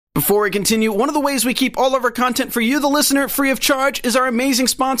Before we continue, one of the ways we keep all of our content for you, the listener, free of charge is our amazing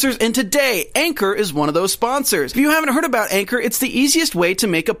sponsors, and today, Anchor is one of those sponsors. If you haven't heard about Anchor, it's the easiest way to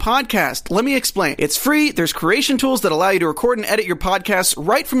make a podcast. Let me explain. It's free, there's creation tools that allow you to record and edit your podcasts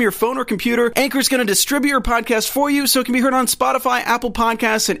right from your phone or computer. Anchor's going to distribute your podcast for you so it can be heard on Spotify, Apple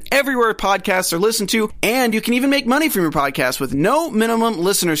Podcasts, and everywhere podcasts are listened to, and you can even make money from your podcast with no minimum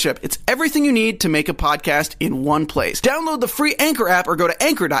listenership. It's everything you need to make a podcast in one place. Download the free Anchor app or go to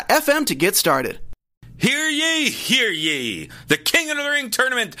anchor.fm to get started. Hear ye, hear ye. The King of the Ring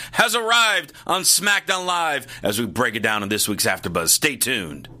tournament has arrived on SmackDown Live as we break it down in this week's AfterBuzz. Stay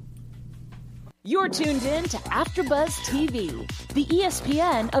tuned. You're tuned in to AfterBuzz TV, the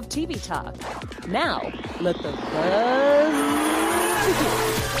ESPN of TV talk. Now, let the buzz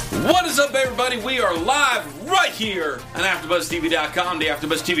begin. What is up, everybody? We are live right here on AfterBuzzTV.com, the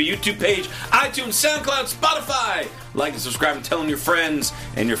AfterBuzz TV YouTube page, iTunes, SoundCloud, Spotify. Like and subscribe and tell your friends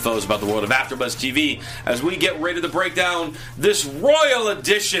and your foes about the world of AfterBuzz TV as we get ready to break down this royal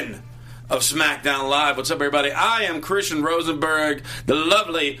edition of SmackDown Live. What's up, everybody? I am Christian Rosenberg, the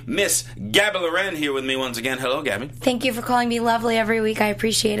lovely Miss Gabby Loren here with me once again. Hello, Gabby. Thank you for calling me lovely every week. I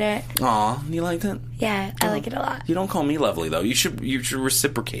appreciate it. Aw, you like that? Yeah, I like it a lot. You don't call me lovely, though. You should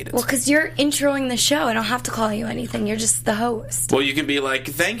reciprocate it. Well, because you're introing the show. I don't have to call you anything. You're just the host. Well, you can be like,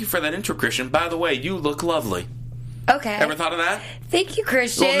 thank you for that intro, Christian. By the way, you look lovely. Okay. Ever thought of that? Thank you,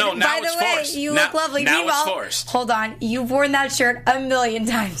 Christian. Well, no, now By it's the way, forced. you Now- look lovely. now it's forced. Hold on. You've worn that shirt a million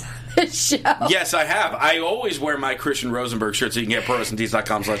times on this show. Yes, I have. I always wear my Christian Rosenberg shirt, so you can get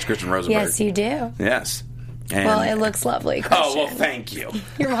ProWrestlingTees.com/Christian Rosenberg. Yes, you do. Yes. And, Well, it looks lovely, Christian. Oh, well, thank you.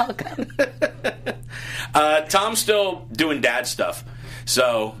 You're welcome. Tom's still doing dad stuff,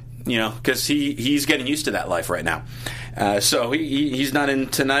 so, you know, because he's getting used to that life right now. So he's not in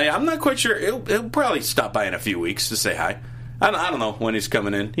tonight. I'm not quite sure. He'll probably stop by in a few weeks to say hi. I don't know when he's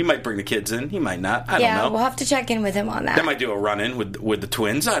coming in. He might bring the kids in. He might not. I don't know. Yeah, we'll have to check in with him on that. They might do a run-in with the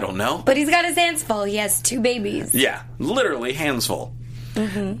twins. I don't know. But he's got his hands full. He has 2 babies. Yeah, literally hands full.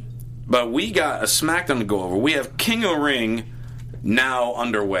 Mm-hmm. But we got a SmackDown to go over. We have King of the Ring now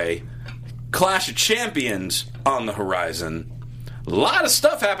underway. Clash of Champions on the horizon. A lot of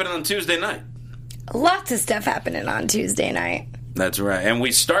stuff happening on Tuesday night. Lots of stuff happening on Tuesday night. That's right. And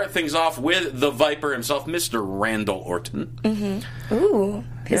we start things off with the Viper himself, Mr. Randall Orton. Mm-hmm. Ooh,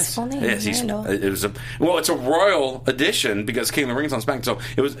 his full name, yes, Randall. It's a royal edition because King of the Ring's on SmackDown, so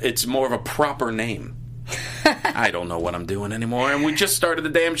it's more of a proper name. I don't know what I'm doing anymore, and we just started the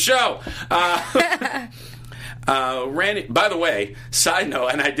damn show. Randy, by the way, side note,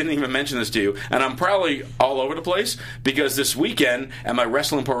 and I didn't even mention this to you, and I'm probably all over the place because this weekend at my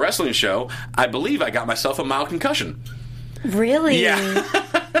Wrestling Pro Wrestling show, I believe I got myself a mild concussion. Really? Yeah.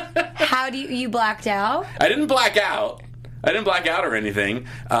 How do you blacked out? I didn't black out. Or anything.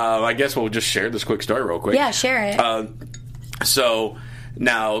 I guess we'll just share this quick story real quick. Yeah, share it. So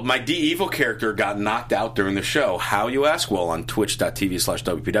now my D Evil character got knocked out during the show. How, you ask? Well, on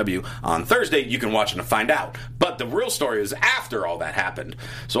twitch.tv/WPW on Thursday, you can watch it and find out. But the real story is after all that happened.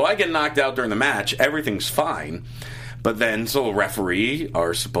 So I get knocked out during the match. Everything's fine. But then, so the referee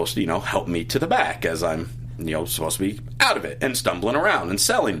are supposed to, help me to the back as I'm, supposed to be out of it and stumbling around and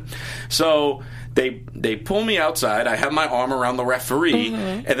selling. So they pull me outside. I have my arm around the referee.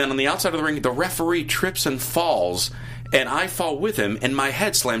 Mm-hmm. And then on the outside of the ring, the referee trips and falls. And I fall with him, and my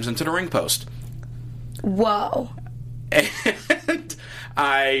head slams into the ring post. Whoa. And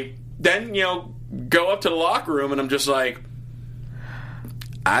I then, go up to the locker room, and I'm just like,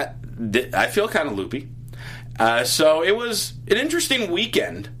 I feel kind of loopy. So it was an interesting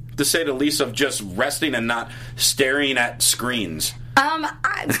weekend, to say the least, of just resting and not staring at screens. I'm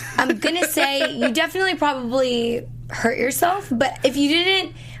going to say you definitely probably hurt yourself, but if you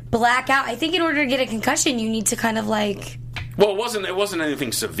didn't black out, I think in order to get a concussion, you need to kind of like... Well, it wasn't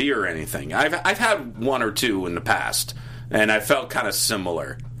anything severe or anything. I've had 1 or 2 in the past, and I felt kind of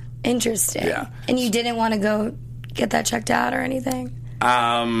similar. Interesting. Yeah. And you didn't want to go get that checked out or anything?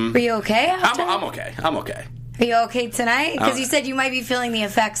 Were you okay after? I'm okay. I'm okay. Are you okay tonight? Because you said you might be feeling the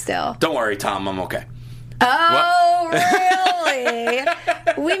effects still. Don't worry, Tom. I'm okay. Oh, really?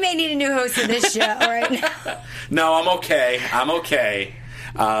 We may need a new host of this show right now. No, I'm okay.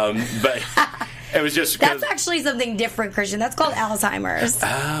 But it was just because... That's actually something different, Christian. That's called Alzheimer's.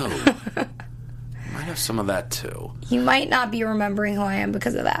 Oh. Might have some of that, too. You might not be remembering who I am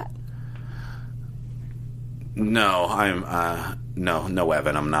because of that. No, I'm... No,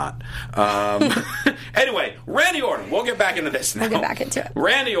 Evan, I'm not. Anyway, Randy Orton. We'll get back into this now. We'll get back into it.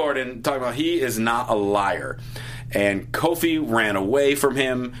 Randy Orton, talking about he is not a liar. And Kofi ran away from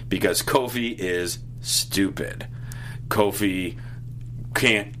him because Kofi is stupid. Kofi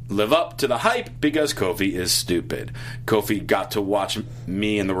can't live up to the hype because Kofi is stupid. Kofi got to watch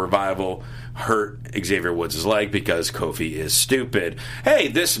me and the Revival hurt Xavier Woods' leg because Kofi is stupid. Hey,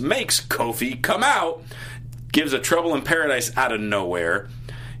 this makes Kofi come out, gives a Trouble in Paradise out of nowhere,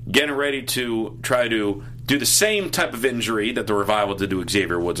 getting ready to try to do the same type of injury that the Revival did to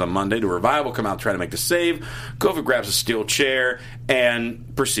Xavier Woods on Monday. The Revival come out trying to make the save. Kofi grabs a steel chair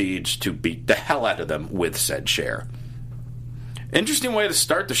and proceeds to beat the hell out of them with said chair. Interesting way to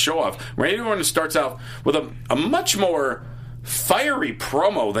start the show off. Randy Orton starts out with a much more fiery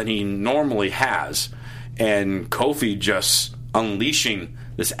promo than he normally has, and Kofi just unleashing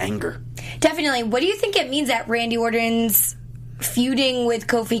this anger. Definitely. What do you think it means that Randy Orton's feuding with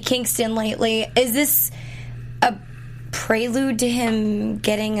Kofi Kingston lately? Is this a prelude to him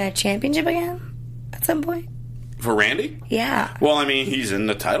getting a championship again at some point? For Randy? Yeah. Well, I mean, he's in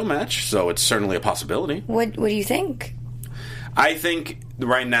the title match, so it's certainly a possibility. What do you think? I think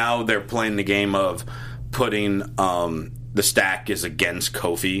right now they're playing the game of putting the stack is against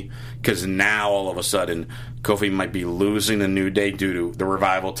Kofi, because now all of a sudden Kofi might be losing the New Day due to the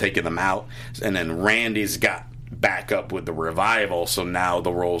Revival taking them out, and then Randy's got back up with the Revival, so now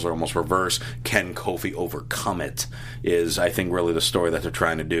the roles are almost reversed. Can Kofi overcome it is, I think, really the story that they're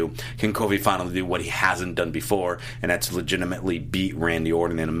trying to do. Can Kofi finally do what he hasn't done before, and that's legitimately beat Randy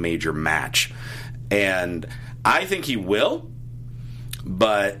Orton in a major match? And I think he will.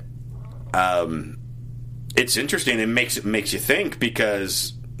 But it's interesting. It makes you think,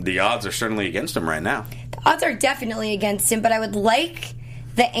 because the odds are certainly against him right now. The odds are definitely against him, but I would like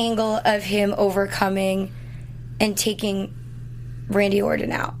the angle of him overcoming and taking Randy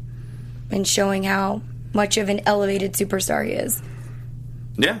Orton out and showing how much of an elevated superstar he is.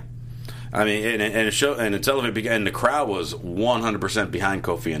 Yeah. I mean, and it's elevated, and the crowd was 100% behind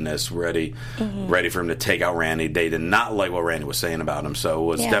Kofi in this, ready for him to take out Randy. They did not like what Randy was saying about him, so it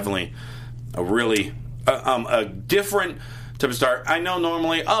was definitely a really a different type of start. I know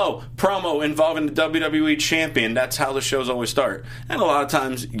normally, promo involving the WWE champion, that's how the shows always start, and a lot of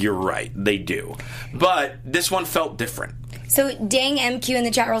times you're right, they do, but this one felt different. So Dang MQ in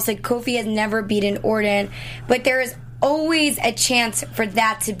the chat room said Kofi has never beaten Orton, but there is always a chance for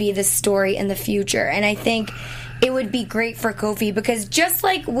that to be the story in the future. And I think it would be great for Kofi, because just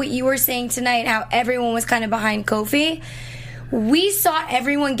like what you were saying tonight, how everyone was kind of behind Kofi, we saw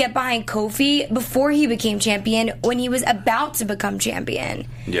everyone get behind Kofi before he became champion, when he was about to become champion.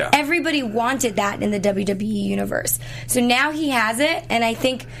 Yeah. Everybody wanted that in the WWE universe. So now he has it, and I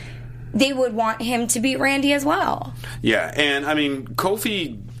think they would want him to beat Randy as well. Yeah, and I mean,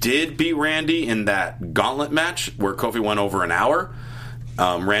 Kofi did beat Randy in that gauntlet match where Kofi went over an hour.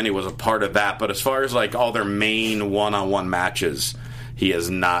 Randy was a part of that, but as far as like all their main one-on-one matches, he has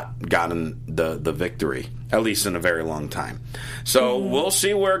not gotten the victory, at least in a very long time. So we'll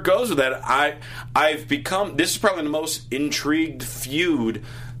see where it goes with that. I've become, this is probably the most intrigued feud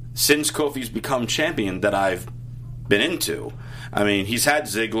since Kofi's become champion that I've been into. I mean, he's had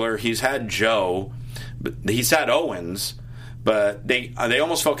Ziggler, he's had Joe, but he's had Owens, but they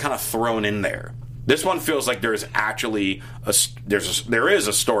almost felt kind of thrown in there. This one feels like there is actually there is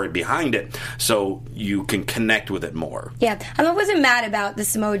a story behind it, so you can connect with it more. Yeah, I wasn't mad about the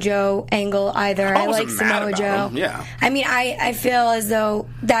Samoa Joe angle either. I like Samoa Joe. Yeah, I mean, I feel as though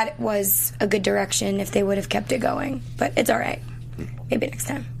that was a good direction if they would have kept it going, but it's all right. Maybe next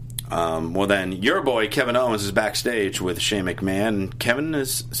time. Well, then, your boy Kevin Owens is backstage with Shane McMahon, and Kevin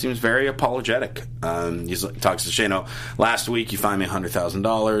seems very apologetic. He talks to Shane. Last week, you fined me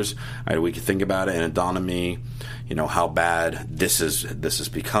 $100,000. I had a week to think about it, and it dawned on me, how bad this has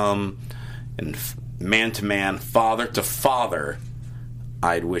become. And man to man, father to father,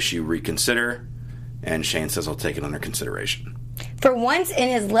 I'd wish you reconsider. And Shane says, I'll take it under consideration. For once in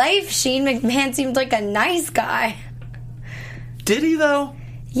his life, Shane McMahon seemed like a nice guy. Did he, though?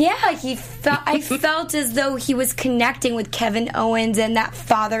 Yeah, I felt as though he was connecting with Kevin Owens and that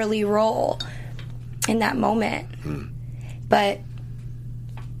fatherly role in that moment. But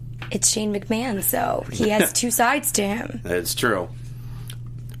it's Shane McMahon, so he has two sides to him. It's true.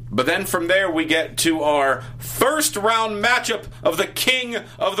 But then from there, we get to our first round matchup of the King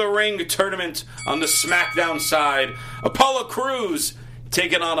of the Ring tournament on the SmackDown side. Apollo Crews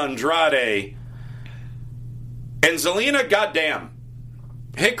taking on Andrade. And Zelina, goddamn.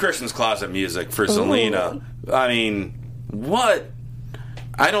 Hit Christian's Closet music for Zelina. I mean, what?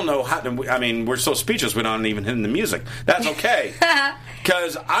 I don't know how to... I mean, we're so speechless we don't even hit the music. That's okay.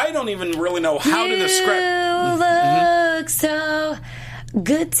 Because I don't even really know how to describe... You look so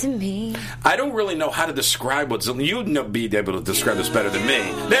good to me. I don't really know how to describe what Zelina... You'd be able to describe this better than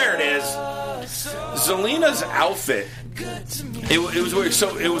me. There it is. Zelina's outfit, it was weird.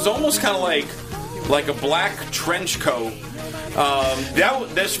 So it was almost kind of like a black trench coat.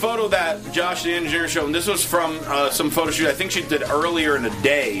 This photo that Josh the engineer showed, and this was from some photo shoot I think she did earlier in the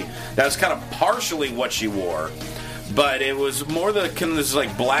day. That was kind of partially what she wore, but it was more the kind of this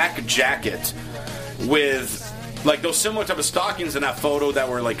like black jacket with like those similar type of stockings in that photo that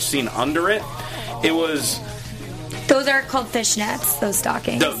were like seen under it. It was. Those are called fishnets. Those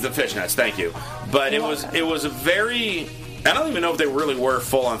stockings. The fishnets. Thank you. But it was a very. I don't even know if they really were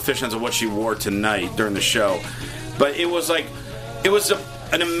full on fishnets of what she wore tonight during the show, but it was like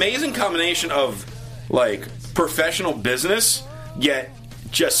an amazing combination of like professional business yet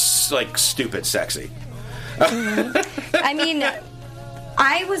just like stupid sexy. I mean,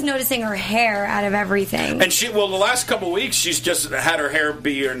 I was noticing her hair out of everything. And the last couple of weeks, she's just had her hair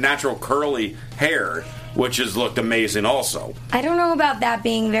be her natural curly hair, which has looked amazing also. I don't know about that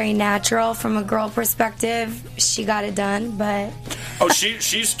being very natural from a girl perspective. She got it done, but...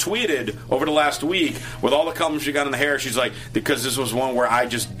 she's tweeted over the last week with all the compliments she got in the hair. She's like, because this was one where I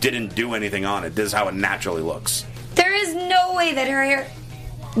just didn't do anything on it. This is how it naturally looks. There is no way that her hair...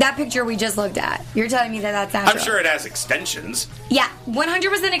 That picture we just looked at, you're telling me that that's natural. I'm sure it has extensions. Yeah,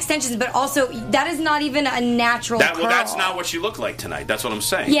 100% extensions, but also that is not even a natural curl. Well, that's not what she looked like tonight. That's what I'm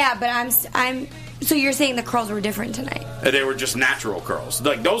saying. Yeah, but I'm. So you're saying the curls were different tonight? They were just natural curls.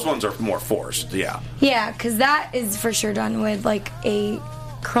 Like those ones are more forced. Yeah. Yeah, because that is for sure done with like a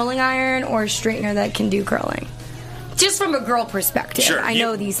curling iron or a straightener that can do curling. Just from a girl perspective, sure. I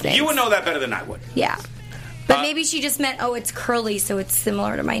know these things. You would know that better than I would. Yeah. But maybe she just meant, it's curly, so it's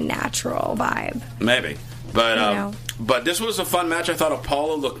similar to my natural vibe. Maybe. But but this was a fun match. I thought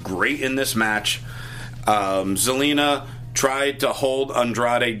Apollo looked great in this match. Zelina tried to hold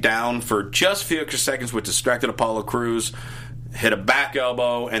Andrade down for just a few extra seconds, which distracted Apollo Crews. Hit a back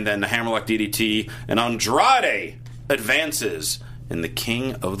elbow, and then the hammerlock DDT. And Andrade advances in the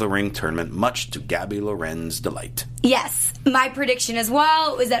King of the Ring tournament, much to Gabby Loren's delight. Yes. My prediction as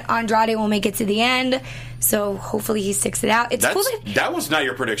well was that Andrade will make it to the end, so hopefully he sticks it out. It's cool that was not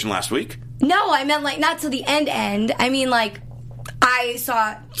your prediction last week. No, I meant like not to the end. I mean like I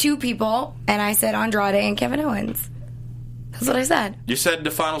saw two people, and I said Andrade and Kevin Owens. That's what I said. You said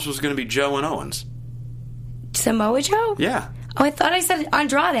the finals was going to be Joe and Owens. Samoa Joe? Yeah. Oh, I thought I said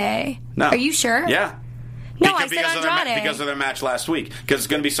Andrade. No. Are you sure? Yeah. No, I said Andrade. Because of their match last week. Because it's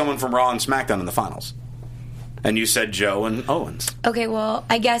going to be someone from Raw and SmackDown in the finals. And you said Joe and Owens. Okay, well,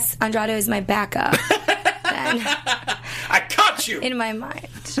 I guess Andrade is my backup. Then. I caught you! In my mind.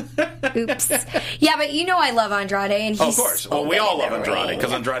 Oops. Yeah, but you know I love Andrade. And he's of course. Well, we all love Andrade,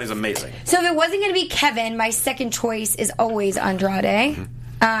 because Andrade is amazing. So if it wasn't going to be Kevin, my second choice is always Andrade.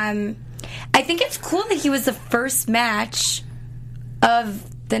 Mm-hmm. I think it's cool that he was the first match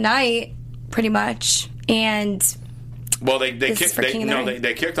of the night, pretty much. And... Well, they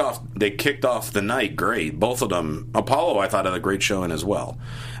kicked off the night great. Both of them. Apollo, I thought, had a great showing as well.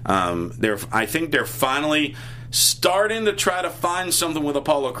 I think they're finally starting to try to find something with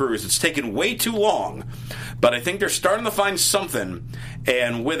Apollo Crews. It's taken way too long, but I think they're starting to find something.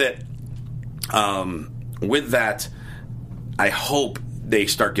 And with it, with that, I hope they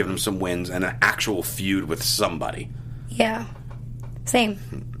start giving him some wins and an actual feud with somebody. Yeah, same.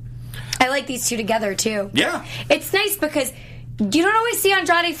 I like these two together, too. Yeah. It's nice because you don't always see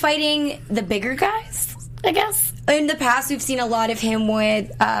Andrade fighting the bigger guys, I guess. In the past, we've seen a lot of him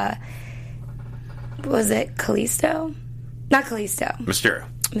with, was it Kalisto? Not Kalisto.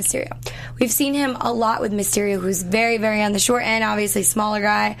 Mysterio. We've seen him a lot with Mysterio, who's very, very on the short end, obviously smaller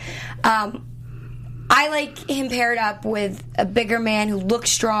guy. I like him paired up with a bigger man who looks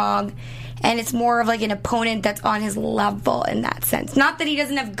strong, and it's more of like an opponent that's on his level in that sense. Not that he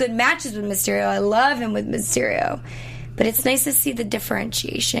doesn't have good matches with Mysterio. I love him with Mysterio. But it's nice to see the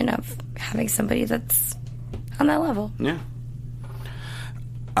differentiation of having somebody that's on that level. Yeah.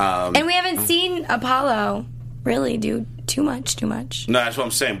 And we haven't seen Apollo really do too much. No, that's what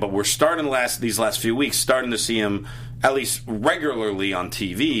I'm saying. But we're starting these last few weeks, starting to see him at least regularly on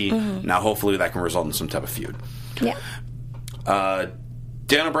TV. Mm-hmm. Now, hopefully that can result in some type of feud. Yeah.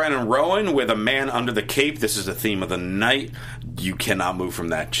 Daniel Bryan and Rowan with a man under the cape. This is the theme of the night. You cannot move from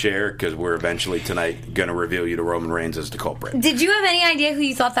that chair because we're eventually tonight going to reveal you to Roman Reigns as the culprit. Did you have any idea who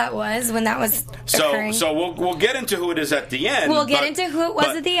you thought that was when that was occurring? So we'll get into who it is at the end. We'll get into who it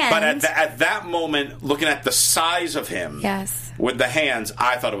was at the end. But at that moment, looking at the size of him, yes, with the hands,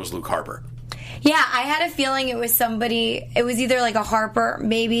 I thought it was Luke Harper. Yeah, I had a feeling it was somebody. It was either like a Harper,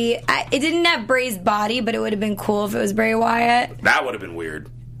 maybe. It didn't have Bray's body, but it would have been cool if it was Bray Wyatt. That would have been weird.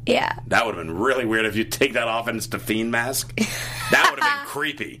 Yeah. That would have been really weird if you take that off and it's the Fiend mask. That would have been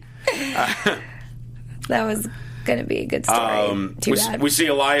creepy. That was going to be a good story. Too bad. We see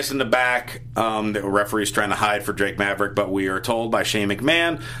Elias in the back. The referee's trying to hide for Drake Maverick, but we are told by Shane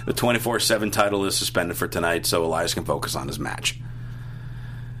McMahon the 24/7 title is suspended for tonight so Elias can focus on his match.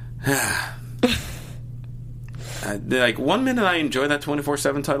 Like, 1 minute I enjoy that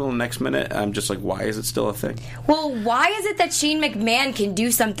 24/7 title, and the next minute I'm just like, why is it still a thing? Well, why is it that Shane McMahon can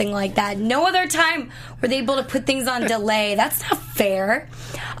do something like that? No other time were they able to put things on delay. That's not fair.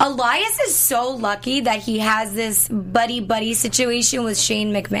 Elias is so lucky that he has this buddy-buddy situation with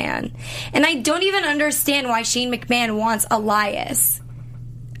Shane McMahon. And I don't even understand why Shane McMahon wants Elias.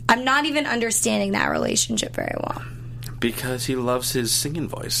 I'm not even understanding that relationship very well. Because he loves his singing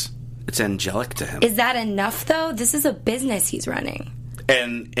voice. It's angelic to him. Is that enough, though? This is a business he's running.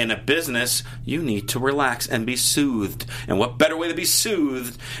 And in a business, you need to relax and be soothed. And what better way to be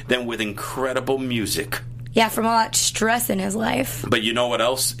soothed than with incredible music? Yeah, from all that stress in his life. But you know what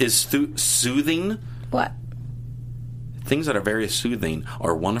else is soothing? What? Things that are very soothing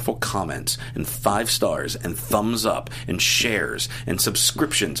are wonderful comments and 5 stars and thumbs up and shares and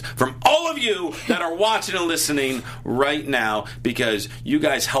subscriptions from all of you that are watching and listening right now, because you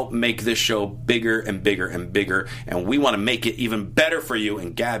guys help make this show bigger and bigger and bigger, and we want to make it even better for you,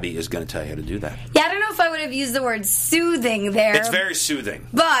 and Gabby is going to tell you how to do that. Yeah, I don't know if I would have used the word soothing there. It's very soothing.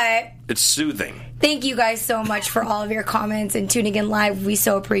 But it's soothing. Thank you guys so much for all of your comments and tuning in live. We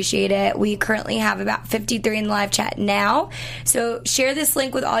so appreciate it. We currently have about 53 in the live chat now. So share this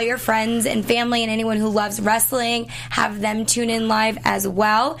link with all your friends and family and anyone who loves wrestling. Have them tune in live as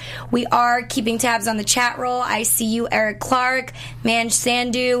well. We are keeping tabs on the chat roll. I see you, Eric Clark, Manj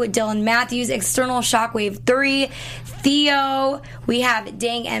Sandhu, Dylan Matthews, External Shockwave 3, Theo. We have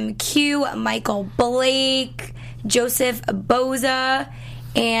Dang MQ, Michael Blake, Joseph Boza,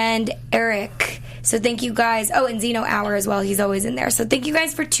 and Eric. So thank you guys. Oh, and Zeno Hour as well. He's always in there. So thank you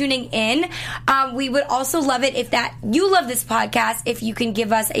guys for tuning in. We would also love it if that you love this podcast, if you can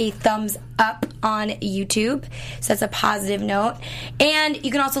give us a thumbs up on YouTube. So that's a positive note. And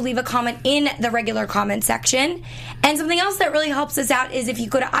you can also leave a comment in the regular comment section. And something else that really helps us out is if you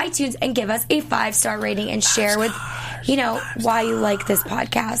go to iTunes and give us a 5-star rating and share with, you know, why you like this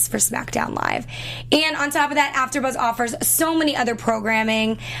podcast for SmackDown Live. And on top of that, AfterBuzz offers so many other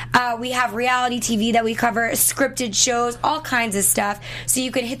programming. We have reality TV that we cover, scripted shows, all kinds of stuff. So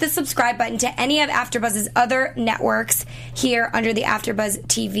you can hit the subscribe button to any of AfterBuzz's other networks here under the AfterBuzz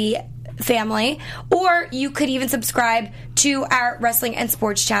TV family, or you could even subscribe to our wrestling and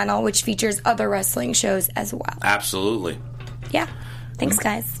sports channel, which features other wrestling shows as well. Absolutely. Yeah. Thanks,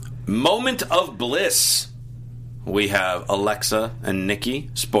 guys. Moment of bliss. We have Alexa and Nikki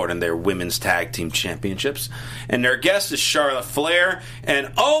sporting their women's tag team championships, and their guest is Charlotte Flair.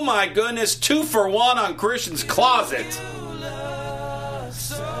 And oh my goodness, 2-for-1 on Christian's Closet.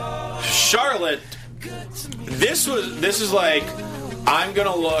 Charlotte, this is like, I'm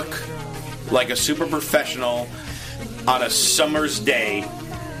gonna look like a super professional on a summer's day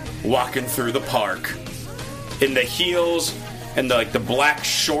walking through the park in the heels and the black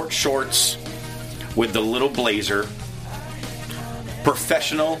short shorts with the little blazer.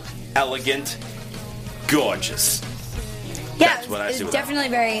 Professional, elegant, gorgeous. Yeah, that's what I see. It's definitely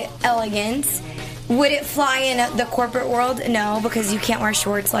very elegant. Would it fly in the corporate world? No, because you can't wear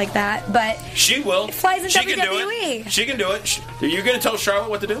shorts like that. But she will. It flies in she WWE. Can do it. She can do it. Are you going to tell Charlotte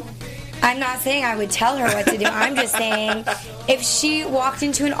what to do? I'm not saying I would tell her what to do. I'm just saying if she walked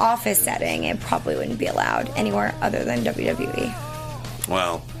into an office setting, it probably wouldn't be allowed anywhere other than WWE.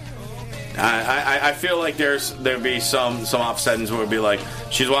 Well, I feel like there'd be some off settings where it would be like,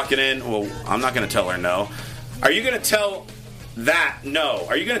 she's walking in, well, I'm not going to tell her no. Are you going to tell that no?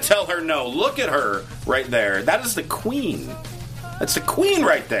 Are you going to tell her no? Look at her right there. That is the queen. That's the queen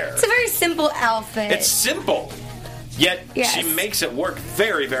right there. It's a very simple outfit. It's simple. Yet, yes, she makes it work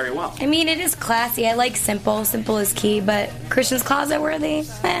very, very well. I mean, it is classy. I like simple. Simple is key, but Christian's Closet worthy?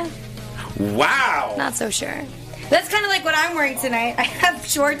 Wow. Not so sure. That's kind of like what I'm wearing tonight. I have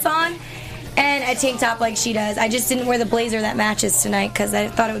shorts on and a tank top like she does. I just didn't wear the blazer that matches tonight because I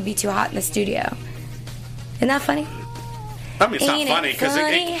thought it would be too hot in the studio. Isn't that funny? I mean, it's not funny because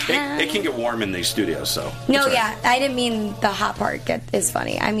it can get warm in these studios, so. No, yeah. I didn't mean the hot part is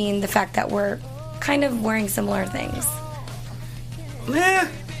funny. I mean the fact that we're kind of wearing similar things.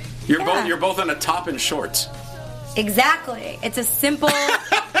 You're both in a top and shorts. Exactly. It's a simple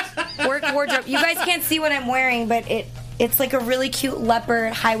work wardrobe. You guys can't see what I'm wearing, but it's like a really cute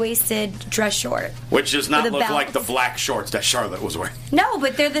leopard high-waisted dress short. Which does not look like the black shorts that Charlotte was wearing. No,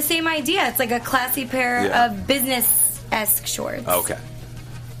 but they're the same idea. It's like a classy pair of business-esque shorts. Okay.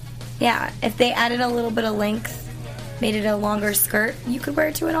 Yeah, if they added a little bit of length, made it a longer skirt, you could wear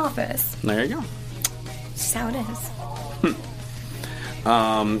it to an office. There you go. That's how it is.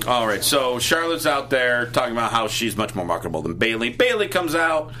 All right, so Charlotte's out there talking about how she's much more marketable than Bayley. Bayley comes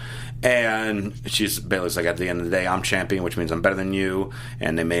out, and Bayley's like, at the end of the day, I'm champion, which means I'm better than you.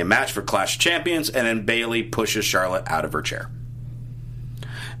 And they made a match for Clash of Champions, and then Bayley pushes Charlotte out of her chair.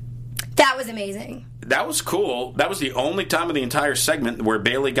 That was amazing. That was cool. That was the only time of the entire segment where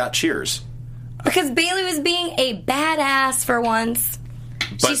Bayley got cheers. Because Bayley was being a badass for once.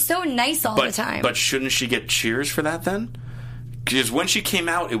 She's so nice all the time. But shouldn't she get cheers for that then? Because when she came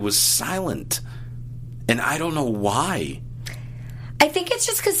out, it was silent. And I don't know why. I think it's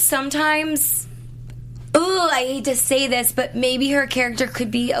just because sometimes... Ooh, I hate to say this, but maybe her character could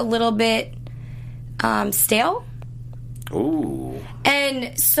be a little bit stale. Ooh.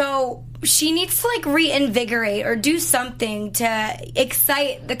 And so she needs to, like, reinvigorate or do something to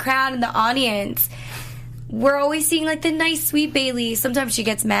excite the crowd and the audience. We're always seeing, like, the nice, sweet Bayley. Sometimes she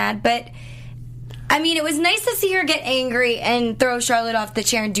gets mad, but... I mean, it was nice to see her get angry and throw Charlotte off the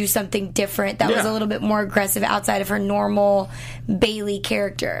chair and do something different that was a little bit more aggressive outside of her normal Bayley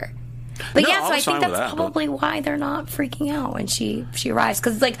character. But so I think that's probably why they're not freaking out when she arrives.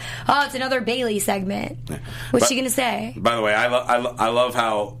 Because it's like, oh, it's another Bayley segment. What's she going to say? By the way, I love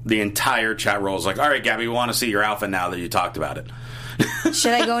how the entire chat roll is like, all right, Gabby, we want to see your outfit now that you talked about it.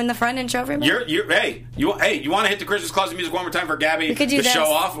 Should I go in the front and show everybody? You want to hit the Christmas closet music one more time for Gabby we could do to this. Show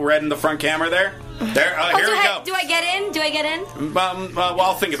off? We're in the front camera there. Here we go. Do I get in? Well,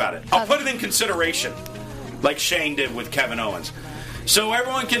 I'll think about it. I'll put it in consideration, like Shane did with Kevin Owens, so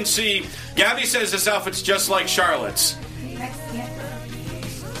everyone can see. Gabby says this outfit's just like Charlotte's.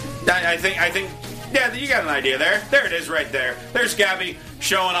 I think. Yeah, you got an idea there. There it is, right there. There's Gabby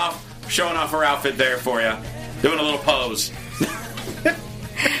showing off her outfit there for you, doing a little pose.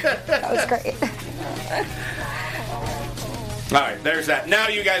 That was great. All right, there's that. Now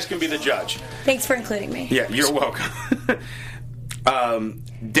you guys can be the judge. Thanks for including me. Yeah, you're welcome.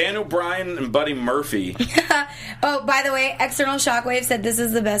 Daniel Bryan and Buddy Murphy. Oh, by the way, External Shockwave said this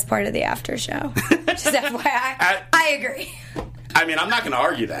is the best part of the after show. Just FYI. I agree. I mean, I'm not going to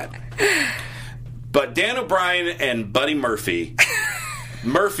argue that. But Daniel Bryan and Buddy Murphy...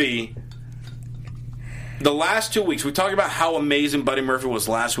 The last 2 weeks, we talked about how amazing Buddy Murphy was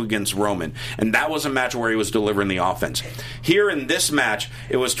last week against Roman, and that was a match where he was delivering the offense. Here in this match,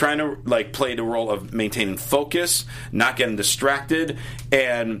 it was trying to play the role of maintaining focus, not getting distracted,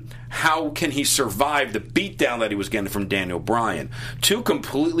 and how can he survive the beatdown that he was getting from Daniel Bryan. Two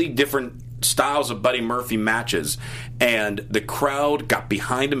completely different styles of Buddy Murphy matches, and the crowd got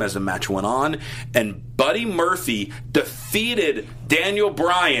behind him as the match went on, and Buddy Murphy defeated Daniel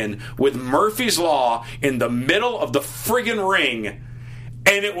Bryan with Murphy's Law in the middle of the friggin' ring,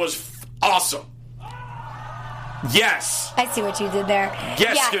 and it was awesome. Yes. I see what you did there.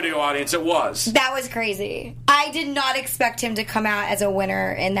 Yes, yeah. Studio audience, it was. That was crazy. I did not expect him to come out as a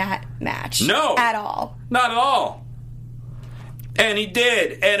winner in that match. No. At all. Not at all. And he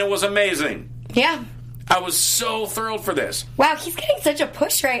did, and it was amazing. Yeah. I was so thrilled for this. Wow, he's getting such a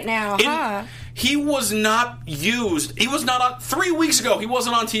push right now, huh? He was not used. He was not on... 3 weeks ago, he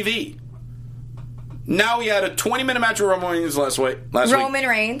wasn't on TV. Now he had a 20-minute match with Roman Reigns last week. Roman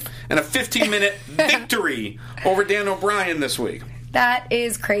Reigns. And a 15-minute victory over Daniel Bryan this week. That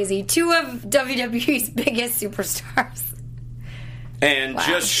is crazy. Two of WWE's biggest superstars. And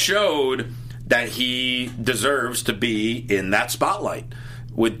just showed that he deserves to be in that spotlight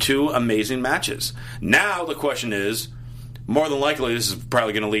with two amazing matches. Now the question is, more than likely this is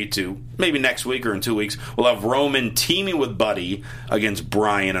probably going to lead to, maybe next week or in 2 weeks, we'll have Roman teaming with Buddy against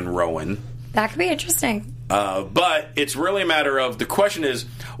Bryan and Rowan. That could be interesting. But it's really a matter of, the question is,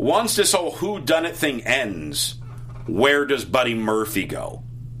 once this whole whodunit thing ends, where does Buddy Murphy go?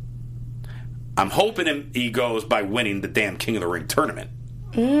 I'm hoping he goes by winning the damn King of the Ring tournament.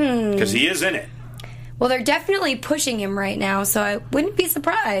 Because he is in it. Well, they're definitely pushing him right now, so I wouldn't be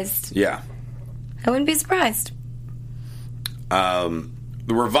surprised. Yeah. I wouldn't be surprised. The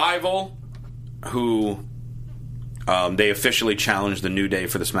Revival, who they officially challenged the New Day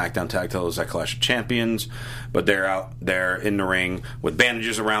for the SmackDown Tag Titles at Clash of Champions, but they're out there in the ring with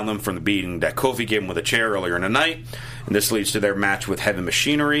bandages around them from the beating that Kofi gave them with a chair earlier in the night, and this leads to their match with Heavy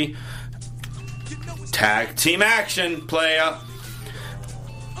Machinery. Tag team action, playa.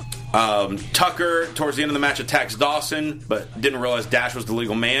 Tucker, towards the end of the match, attacks Dawson, but didn't realize Dash was the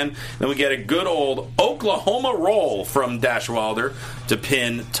legal man. Then we get a good old Oklahoma roll from Dash Wilder to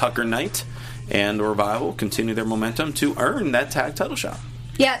pin Tucker Knight. And the Revival continue their momentum to earn that tag title shot.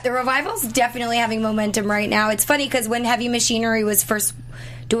 Yeah, the Revival's definitely having momentum right now. It's funny because when Heavy Machinery was first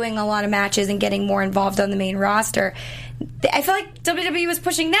doing a lot of matches and getting more involved on the main roster, I feel like WWE was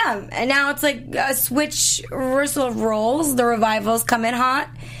pushing them. And now it's like a switch reversal of roles. The Revival's come in hot,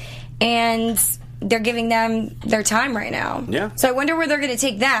 and they're giving them their time right now. Yeah. So I wonder where they're going to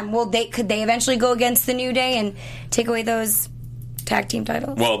take them. Could they eventually go against the New Day and take away those tag team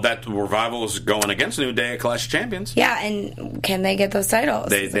titles? Well, that Revival is going against New Day at Clash of Champions. Yeah, and can they get those titles?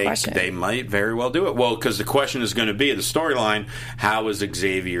 They might very well do it. Well, because the question is going to be, the storyline, how is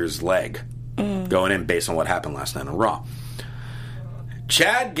Xavier's leg going in based on what happened last night on Raw?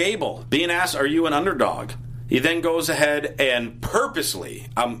 Chad Gable being asked, are you an underdog? He then goes ahead and purposely,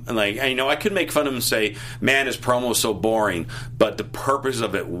 I could make fun of him and say, man, his promo is so boring, but the purpose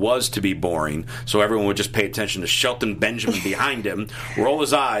of it was to be boring, so everyone would just pay attention to Shelton Benjamin behind him, roll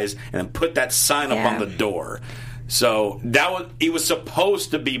his eyes, and then put that sign up on the door. So he was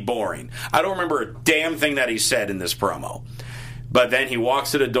supposed to be boring. I don't remember a damn thing that he said in this promo. But then he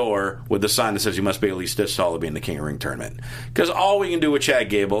walks to the door with the sign that says you must be at least this tall to be in the King of the Ring tournament. Because all we can do with Chad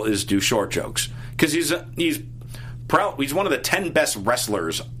Gable is do short jokes. Because he's one of the 10 best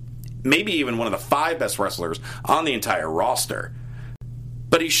wrestlers, maybe even one of the 5 best wrestlers on the entire roster.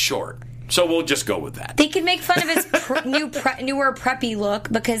 But he's short. So we'll just go with that. They could make fun of his newer preppy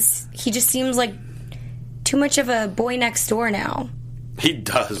look because he just seems like too much of a boy next door now. He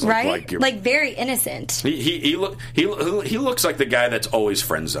does look like very innocent. He looks like the guy that's always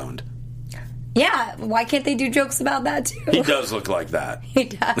friend zoned. Yeah, why can't they do jokes about that too? He does look like that. He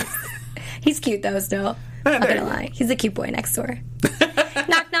does. He's cute though still. Not gonna lie. He's a cute boy next door.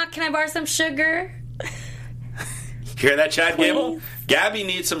 Knock knock, can I borrow some sugar? Hear that, Chad Gable? Gabby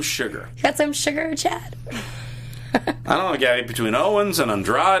needs some sugar. Got some sugar, Chad? I don't know, Gabby, between Owens and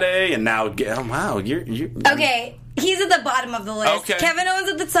Andrade and now you're okay. He's at the bottom of the list. Okay. Kevin Owens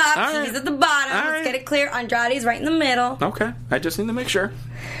at the top. Right. He's at the bottom. Let's get it clear. Andrade's right in the middle. Okay. I just need to make sure.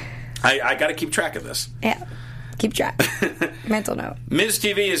 I got to keep track of this. Yeah. Keep track. Mental note. Miz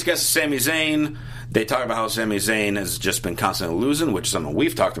TV is guest Sami Zayn. They talk about how Sami Zayn has just been constantly losing, which is something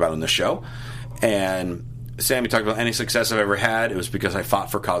we've talked about on the show. And Sami talked about any success I've ever had. It was because I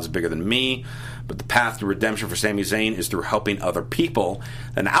fought for causes bigger than me. But the path to redemption for Sami Zayn is through helping other people.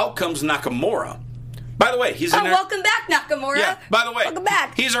 And out comes Nakamura. By the way, he's welcome back, Nakamura. Yeah, by the way, welcome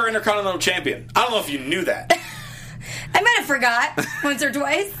back. He's our Intercontinental Champion. I don't know if you knew that. I might have forgot once or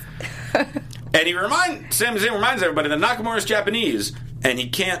twice. And Sami Zayn reminds everybody that Nakamura is Japanese, and he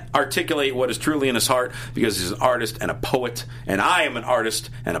can't articulate what is truly in his heart because he's an artist and a poet, and I am an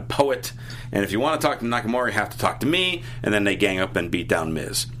artist and a poet. And if you want to talk to Nakamura, you have to talk to me, and then they gang up and beat down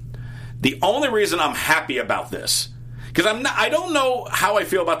Miz. The only reason I'm happy about this, because I don't know how I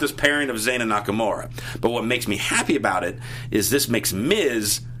feel about this pairing of Zayn and Nakamura, but what makes me happy about it is this makes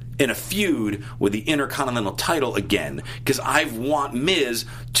Miz in a feud with the Intercontinental title again, because I want Miz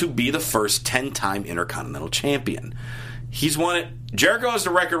to be the first 10-time Intercontinental Champion. He's won it. Jericho has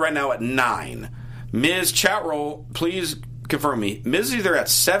the record right now at 9. Miz, chat roll, please confirm me. Miz is either at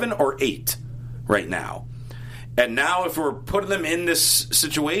 7 or 8 right now. And now if we're putting them in this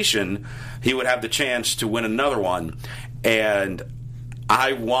situation, he would have the chance to win another one. And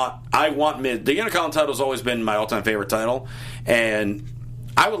I want Miz. The Intercontinental title has always been my all-time favorite title. And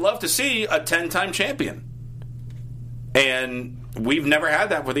I would love to see a 10-time champion. And we've never had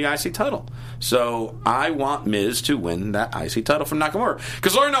that with the IC title. So I want Miz to win that IC title from Nakamura.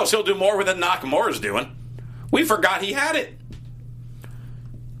 Because Lord knows he'll do more with it than Nakamura's doing. We forgot he had it.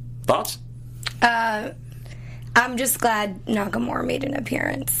 Thoughts? I'm just glad Nakamura made an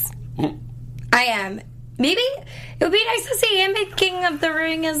appearance. I am. Maybe it would be nice to see him in King of the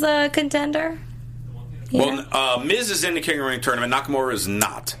Ring as a contender. Well, Miz is in the King of the Ring tournament. Nakamura is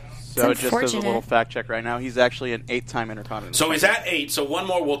not. So just as a little fact check right now, he's actually an 8-time Intercontinental. So he's at 8, so one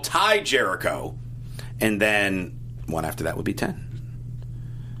more will tie Jericho, and then one after that would be 10.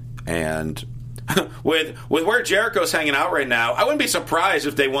 And with where Jericho's hanging out right now, I wouldn't be surprised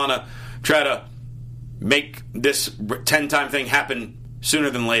if they want to try to make this 10-time thing happen sooner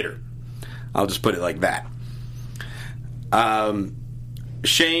than later. I'll just put it like that.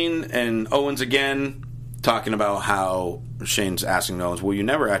 Shane and Owens again talking about how Shane's asking Owens, well, you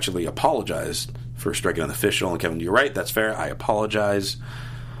never actually apologized for striking an official. And Kevin, you're right, that's fair. I apologize.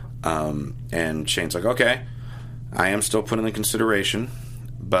 And Shane's like, okay, I am still putting in consideration,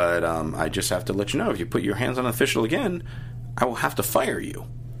 but I just have to let you know, if you put your hands on an official again, I will have to fire you.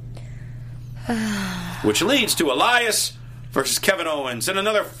 Which leads to Elias versus Kevin Owens in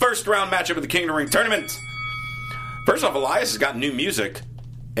another first-round matchup of the King of the Ring tournament. First off, Elias has got new music,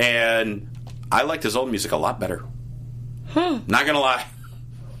 and I liked his old music a lot better. Not gonna lie.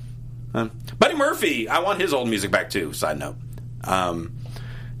 Buddy Murphy, I want his old music back too. Side note.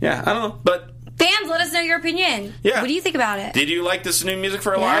 Yeah, I don't know, but fans, let us know your opinion. Yeah. What do you think about it? Did you like this new music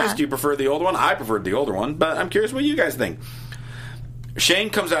for Elias? Yeah. Do you prefer the old one? I preferred the older one, but I'm curious what you guys think. Shane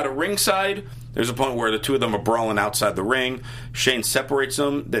comes out of ringside. There's a point where the two of them are brawling outside the ring. Shane separates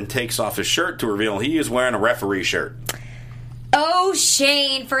them, then takes off his shirt to reveal he is wearing a referee shirt. Oh,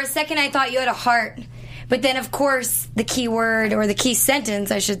 Shane. For a second, I thought you had a heart. But then, of course, the key word, or the key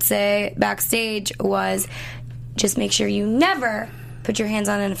sentence, I should say, backstage was, just make sure you never put your hands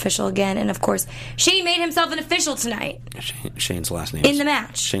on an official again. And, of course, Shane made himself an official tonight. Shane's last name in the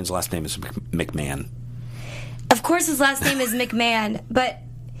match. Shane's last name is McMahon. Of course his last name is McMahon. But,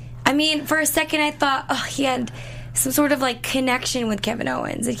 I mean, for a second I thought, he had some sort of, like, connection with Kevin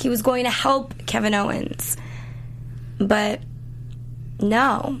Owens. Like, he was going to help Kevin Owens. But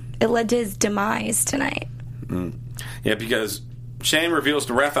no, it led to his demise tonight. Yeah, because Shane reveals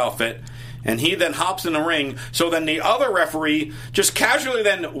the ref outfit, and he then hops in the ring, so then the other referee just casually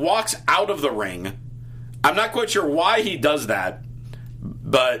then walks out of the ring. I'm not quite sure why he does that,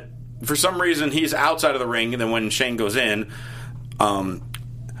 but for some reason he's outside of the ring, and then when Shane goes in,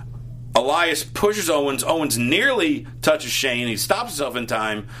 Elias pushes Owens. Owens nearly touches Shane. He stops himself in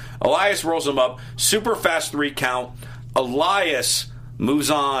time. Elias rolls him up. Super fast 3 count. Elias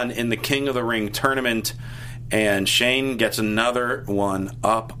moves on in the King of the Ring tournament, and Shane gets another one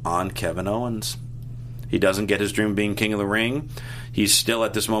up on Kevin Owens. He doesn't get his dream of being King of the Ring. He's still,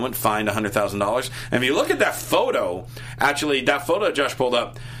 at this moment, fined $100,000. And if you look at that photo, actually, that photo Josh pulled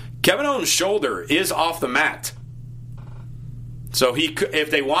up, Kevin Owens' shoulder is off the mat. So he could,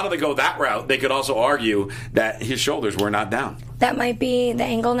 if they wanted to go that route, they could also argue that his shoulders were not down. That might be the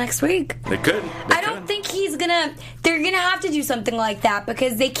angle next week. They could. I don't think they're gonna have to do something like that,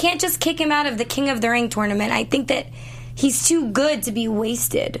 because they can't just kick him out of the King of the Ring tournament. I think that he's too good to be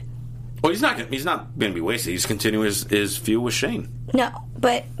wasted. Well, he's not going to be wasted. He's continuing his feud with Shane. No,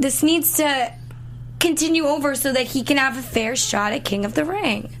 but this needs to continue over so that he can have a fair shot at King of the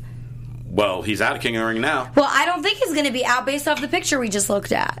Ring. Well, he's out of King of the Ring now. Well, I don't think he's going to be out based off the picture we just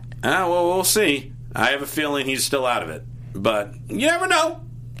looked at. Well, we'll see. I have a feeling he's still out of it. But you never know.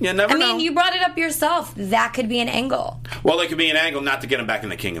 You never know. I mean, you brought it up yourself. That could be an angle. Well, it could be an angle not to get him back in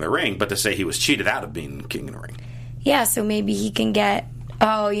the King of the Ring, but to say he was cheated out of being King of the Ring. Yeah, so maybe he can get...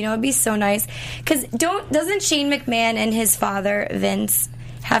 Oh, it'd be so nice. Because doesn't Shane McMahon and his father, Vince,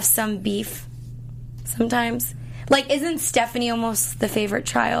 have some beef sometimes? Like, isn't Stephanie almost the favorite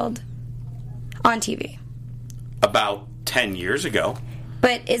child on TV? About 10 years ago.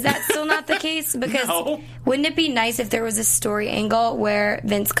 But is that still not the case? Because No. Wouldn't it be nice if there was a story angle where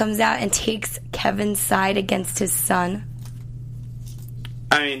Vince comes out and takes Kevin's side against his son?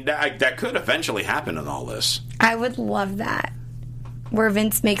 I mean, that could eventually happen in all this. I would love that. Where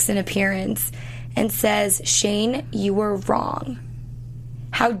Vince makes an appearance and says, Shane, you were wrong.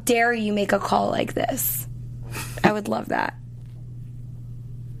 How dare you make a call like this? I would love that.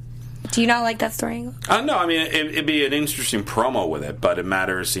 Do you not like that story angle? No, I mean, it'd be an interesting promo with it, but it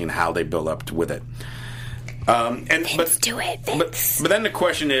matters seeing how they build up with it. Vince, do it, Vince. But then the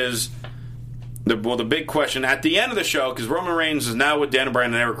question is, the big question at the end of the show, because Roman Reigns is now with Daniel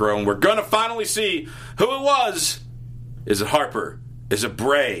Bryan and Eric Rowan, we're going to finally see who it was. Is it Harper? Is it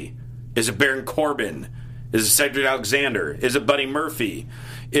Bray? Is it Baron Corbin? Is it Cedric Alexander? Is it Buddy Murphy?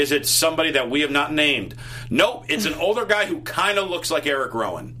 Is it somebody that we have not named? Nope, it's an older guy who kind of looks like Eric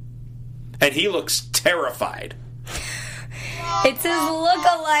Rowan. And he looks terrified. It's his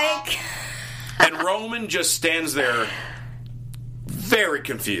look-alike. And Roman just stands there very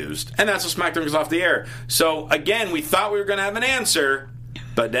confused. And that's when SmackDown goes off the air. So, again, we thought we were going to have an answer,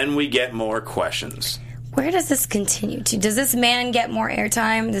 but then we get more questions. Where does this continue to? Does this man get more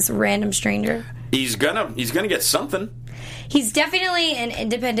airtime, this random stranger? He's gonna get something. He's definitely an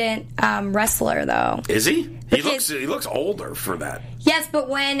independent wrestler, though. Is he? He looks older for that. Yes, but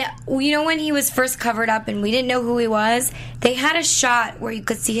when he was first covered up and we didn't know who he was, they had a shot where you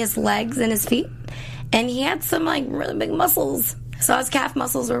could see his legs and his feet, and he had some really big muscles. So his calf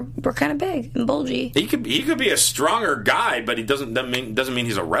muscles were kind of big and bulgy. He could be a stronger guy, but he doesn't mean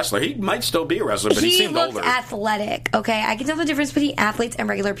he's a wrestler. He might still be a wrestler, but he seems older. He looks athletic. Okay, I can tell the difference between athletes and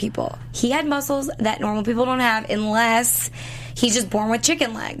regular people. He had muscles that normal people don't have, unless he's just born with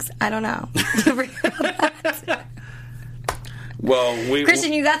chicken legs. I don't know. Well,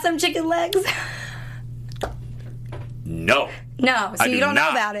 Christian, you got some chicken legs? No. No, so you don't know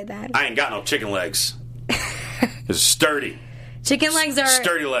about it then. I ain't got no chicken legs. It's sturdy. Chicken legs are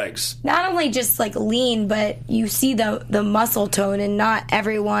sturdy legs. Not only just lean, but you see the muscle tone, and not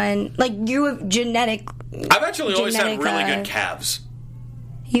everyone you have genetic. I've actually always had really good calves.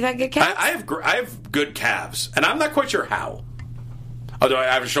 You got good calves? I have good calves, and I'm not quite sure how. Oh, do I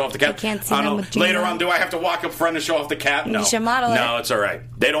have to show off the calf? I can't see them with Gina. Later on, do I have to walk up front and show off the calf? No. You should model it. No, it's all right.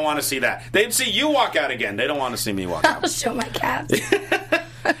 They don't want to see that. They'd see you walk out again. They don't want to see me walk out. I'll show my calves.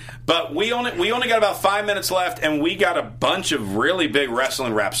 But we only got about 5 minutes left, and we got a bunch of really big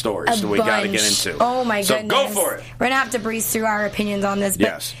wrestling rap stories that we got to get into. Oh, my goodness. So go for it. We're going to have to breeze through our opinions on this. But,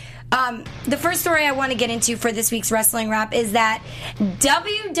 yes. The first story I want to get into for this week's wrestling wrap is that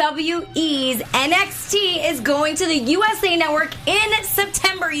WWE's NXT is going to the USA Network in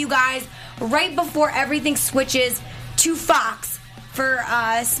September, you guys, right before everything switches to Fox for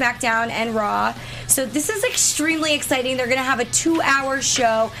SmackDown and Raw. So this is extremely exciting. They're going to have a 2-hour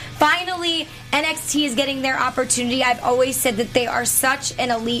show. Finally, NXT is getting their opportunity. I've always said that they are such an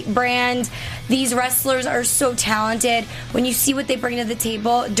elite brand. These wrestlers are so talented. When you see what they bring to the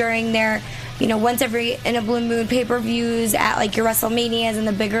table during their, once every in a blue moon pay-per-views at like your WrestleManias and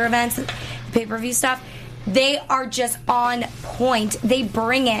the bigger events, pay-per-view stuff, they are just on point. They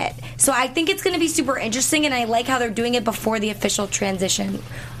bring it. So I think it's going to be super interesting, and I like how they're doing it before the official transition.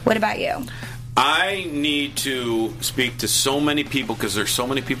 What about you? I need to speak to so many people because there's so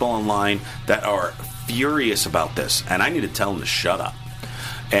many people online that are furious about this, and I need to tell them to shut up.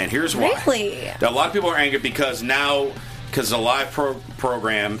 And here's why. Really? A lot of people are angry because now, because the live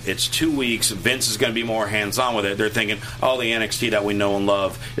program, it's 2 weeks, Vince is going to be more hands-on with it. They're thinking, oh, the NXT that we know and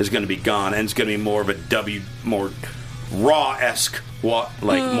love is going to be gone, and it's going to be more of a more Raw-esque, more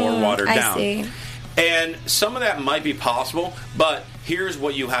watered down. I see. And some of that might be possible, but here's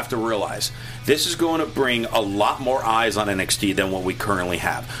what you have to realize. This is going to bring a lot more eyes on NXT than what we currently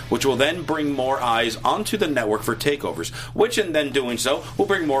have, which will then bring more eyes onto the network for takeovers, which in then doing so will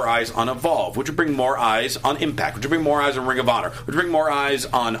bring more eyes on Evolve, which will bring more eyes on Impact, which will bring more eyes on Ring of Honor, which will bring more eyes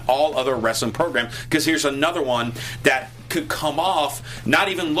on all other wrestling programs, because here's another one that could come off not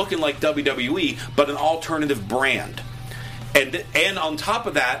even looking like WWE, but an alternative brand. And on top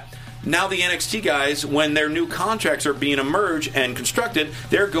of that, now the NXT guys, when their new contracts are being emerged and constructed,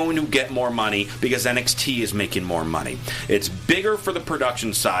 they're going to get more money because NXT is making more money. It's bigger for the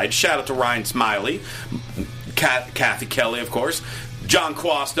production side. Shout out to Ryan Smiley, Kathy Kelly, of course, John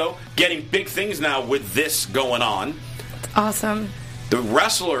Quasto, getting big things now with this going on. Awesome. The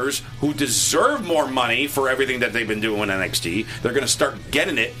wrestlers who deserve more money for everything that they've been doing in NXT, they're going to start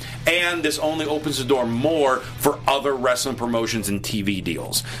getting it, and this only opens the door more for other wrestling promotions and TV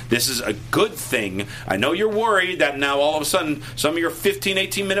deals. This is a good thing. I know you're worried that now all of a sudden some of your 15,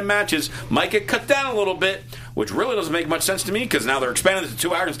 18-minute matches might get cut down a little bit, which really doesn't make much sense to me because now they're expanding it to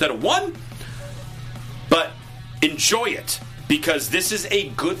 2 hours instead of 1. But enjoy it because this is a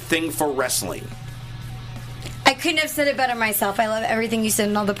good thing for wrestling. I couldn't have said it better myself. I love everything you said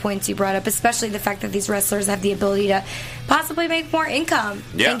and all the points you brought up, especially the fact that these wrestlers have the ability to possibly make more income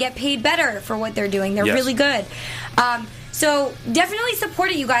and get paid better for what they're doing. They're really good. So definitely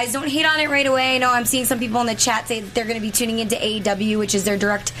support it, you guys. Don't hate on it right away. I know I'm seeing some people in the chat say that they're going to be tuning into AEW, which is their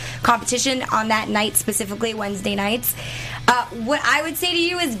direct competition on that night, specifically Wednesday nights. What I would say to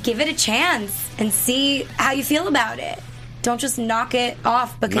you is give it a chance and see how you feel about it. Don't just knock it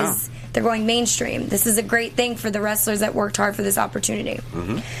off because they're going mainstream. This is a great thing for the wrestlers that worked hard for this opportunity.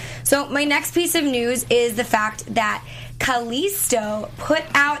 Mm-hmm. So my next piece of news is the fact that Kalisto put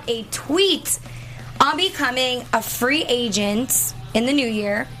out a tweet on becoming a free agent in the new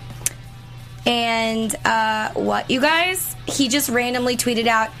year. And what, you guys? He just randomly tweeted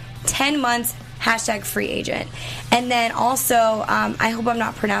out 10 months hashtag free agent. And then also, I hope I'm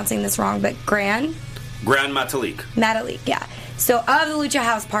not pronouncing this wrong, but Gran Metalik, yeah. So of the Lucha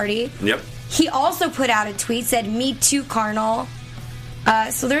House Party. Yep. He also put out a tweet, said, "Me too, Carnal."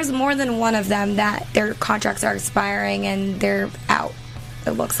 So there's more than one of them that their contracts are expiring and they're out,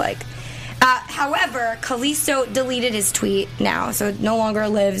 it looks like. However, Kalisto deleted his tweet now, so it no longer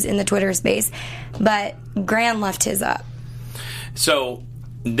lives in the Twitter space. But Gran left his up. So,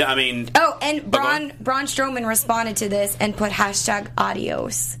 I mean... Oh, and Braun Strowman responded to this and put hashtag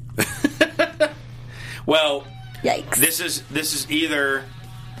adios. Well, yikes. This is either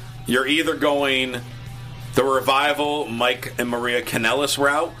you're either going the Revival Mike and Maria Kanellis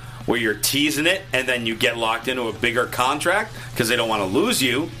route where you're teasing it and then you get locked into a bigger contract because they don't want to lose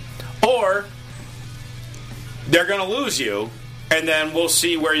you, or they're going to lose you and then we'll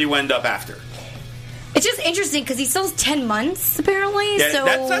see where you end up after. It's just interesting because he still has 10 months, apparently. Yeah, so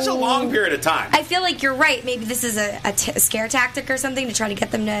that's a long period of time. I feel like you're right. Maybe this is a scare tactic or something to try to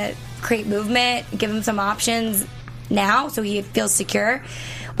get them to create movement, give him some options now so he feels secure.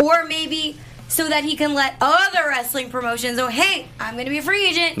 Or maybe so that he can let other wrestling promotions know, hey, I'm going to be a free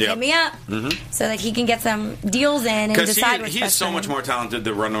agent. Yep. Hit me up. So that he can get some deals in and decide what's he's best so for much him. more talented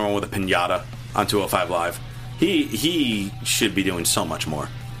than running around with a pinata on 205 Live. He should be doing so much more.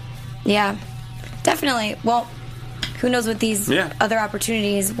 Yeah, definitely. Well, who knows what these other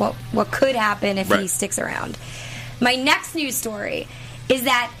opportunities, what could happen if he sticks around. My next news story is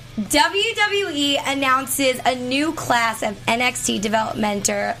that WWE announces a new class of NXT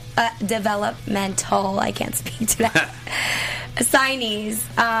developmental, I can't speak to that, assignees.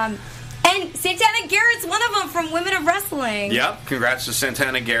 And Santana Garrett's one of them from Women of Wrestling. Yep, congrats to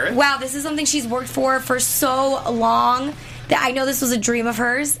Santana Garrett. Wow, this is something she's worked for so long that I know this was a dream of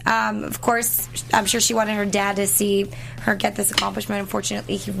hers. Of course, I'm sure she wanted her dad to see her get this accomplishment.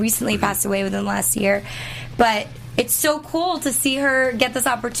 Unfortunately, he recently passed away within the last year. But it's so cool to see her get this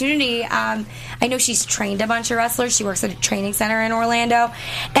opportunity. I know she's trained a bunch of wrestlers. She works at a training center in Orlando.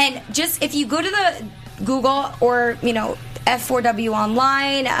 And just if you go to the Google or, F4W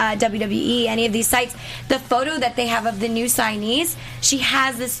Online, WWE, any of these sites, the photo that they have of the new signees, she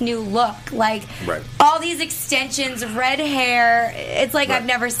has this new look. Like, all these extensions, red hair. It's like I've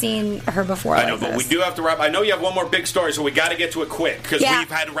never seen her before. I know, but we do have to wrap. I know you have one more big story, so we got to get to it quick because we've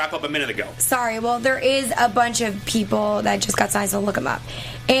had to wrap up a minute ago. Sorry. Well, there is a bunch of people that just got signed, so look them up.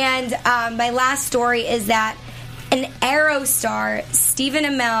 And my last story is that an Arrow star, Stephen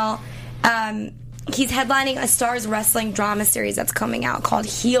Amell, he's headlining a Stars Wrestling drama series that's coming out called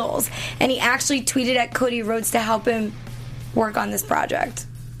Heels. And he actually tweeted at Cody Rhodes to help him work on this project.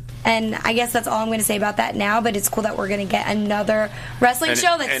 And I guess that's all I'm going to say about that now, but it's cool that we're going to get another wrestling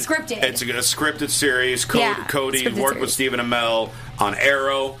show that's scripted. It's a scripted series. Cody worked with Stephen Amell on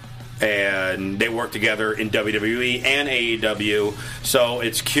Arrow, and they work together in WWE and AEW. So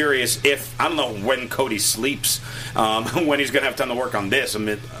it's curious if, I don't know when Cody sleeps, when he's going to have time to work on this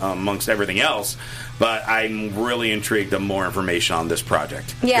amongst everything else. But I'm really intrigued of more information on this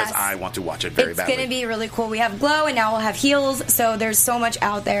project. Yes. Because I want to watch it very badly. It's going to be really cool. We have Glow, and now we'll have Heels, so there's so much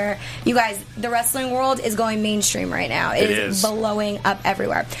out there. You guys, the wrestling world is going mainstream right now. It is blowing up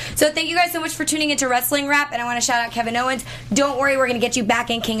everywhere. So thank you guys so much for tuning into Wrestling Wrap, and I want to shout out Kevin Owens. Don't worry, we're going to get you back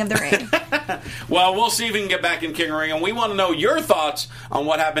in King of the Ring. Well, we'll see if we can get back in King of the Ring, and we want to know your thoughts on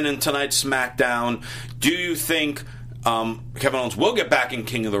what happened in tonight's SmackDown. Do you think Kevin Owens will get back in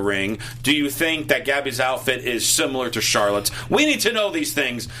King of the Ring? Do you think that Gabby's outfit is similar to Charlotte's? We need to know these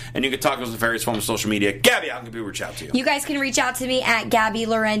things, and you can talk to us on various forms of social media. Gabby, how can people reach out to you? You guys can reach out to me at Gabby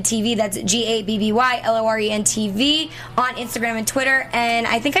Loren TV. That's GABBYLOREN TV on Instagram and Twitter. And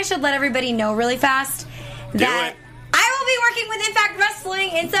I think I should let everybody know really fast that I will be working with Impact Wrestling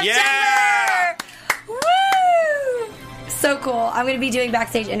in September. Yeah! Woo! So cool. I'm going to be doing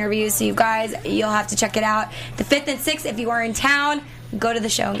backstage interviews, so you guys, you'll have to check it out. The 5th and 6th, if you are in town, go to the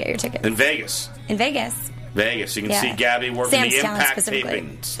show and get your tickets. In Vegas. In Vegas. Vegas. You can see Gabby working the Impact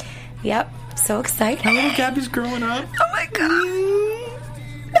tapings. Yep. So excited. How little Gabby's growing up. Oh my God.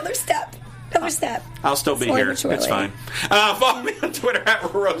 Another step. I'll still be here. It's fine. Follow me on Twitter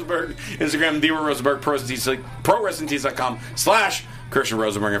at Rosenberg, Instagram, The Rosenberg, ProWrestlingTees.com/Christian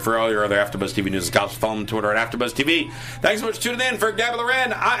Rosenberg, and for all your other AfterBuzz TV news, follow me on Twitter at AfterBuzz TV. Thanks so much for tuning in. For Gabby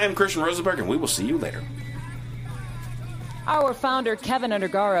Loren, I am Christian Rosenberg, and we will see you later. Our founder, Kevin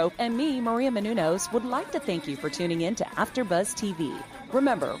Undergaro, and me, Maria Menounos, would like to thank you for tuning in to AfterBuzz TV.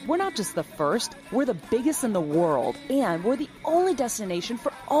 Remember, we're not just the first, we're the biggest in the world, and we're the only destination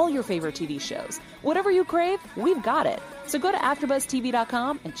for all your favorite TV shows. Whatever you crave, we've got it. So go to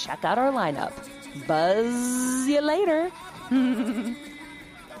AfterBuzzTV.com and check out our lineup. Buzz you later. The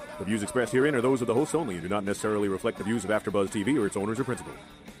views expressed herein are those of the hosts only and do not necessarily reflect the views of AfterBuzz TV or its owners or principals.